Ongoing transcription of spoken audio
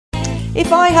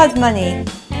If I had money,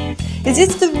 is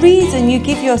this the reason you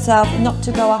give yourself not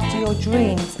to go after your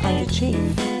dreams and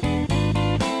achieve?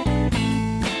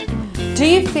 Do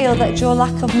you feel that your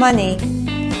lack of money,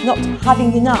 not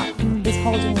having enough, is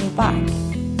holding you back?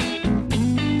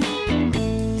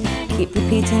 Keep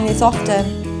repeating this often,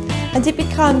 and it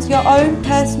becomes your own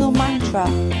personal mantra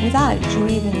without you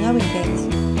even knowing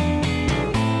it.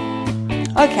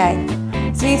 Okay,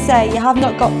 so you say you have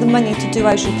not got the money to do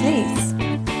as you please.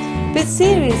 But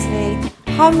seriously,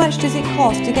 how much does it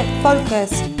cost to get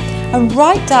focused and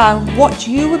write down what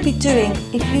you would be doing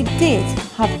if you did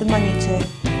have the money to?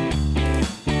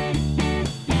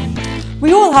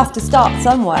 We all have to start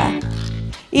somewhere.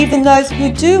 Even those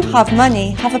who do have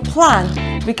money have a plan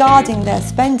regarding their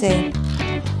spending.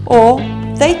 Or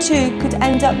they too could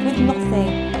end up with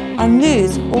nothing and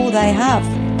lose all they have.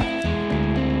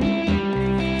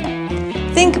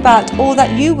 Think about all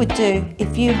that you would do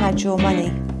if you had your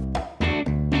money.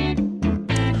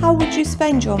 How would you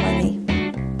spend your money?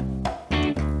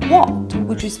 What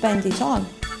would you spend it on?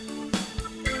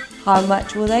 How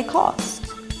much will they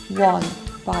cost? One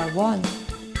by one.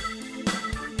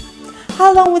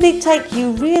 How long will it take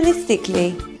you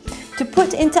realistically to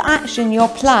put into action your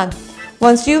plan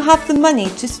once you have the money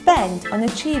to spend on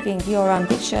achieving your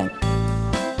ambition?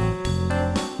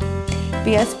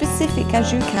 Be as specific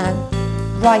as you can.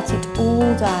 Write it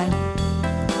all down.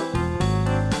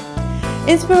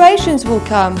 Inspirations will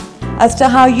come as to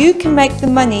how you can make the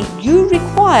money you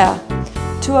require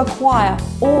to acquire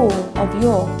all of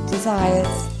your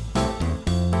desires.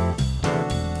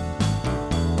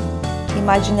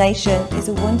 Imagination is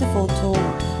a wonderful tool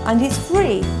and is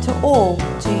free to all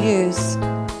to use.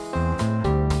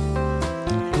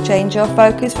 Change your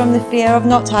focus from the fear of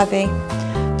not having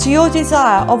to your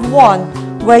desire of one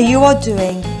where you are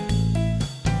doing.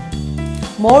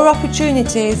 More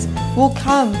opportunities will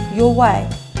come your way,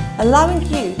 allowing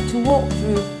you to walk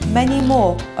through many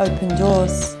more open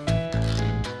doors.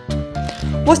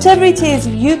 Whatever it is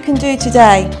you can do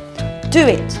today, do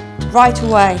it right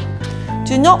away.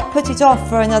 Do not put it off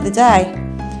for another day,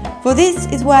 for this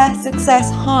is where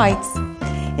success hides,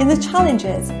 in the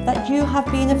challenges that you have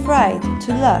been afraid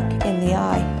to look in the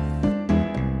eye.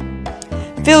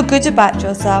 Feel good about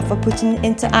yourself for putting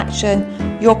into action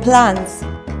your plans.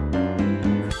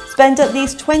 Spend at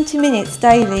least 20 minutes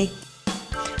daily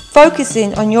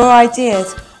focusing on your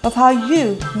ideas of how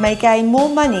you may gain more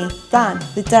money than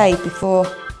the day before.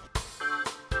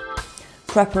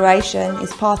 Preparation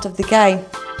is part of the game,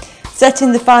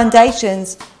 setting the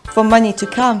foundations for money to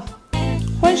come.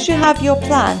 Once you have your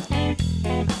plan,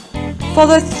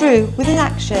 follow through with an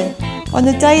action on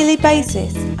a daily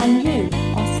basis and you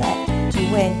are set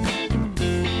to win.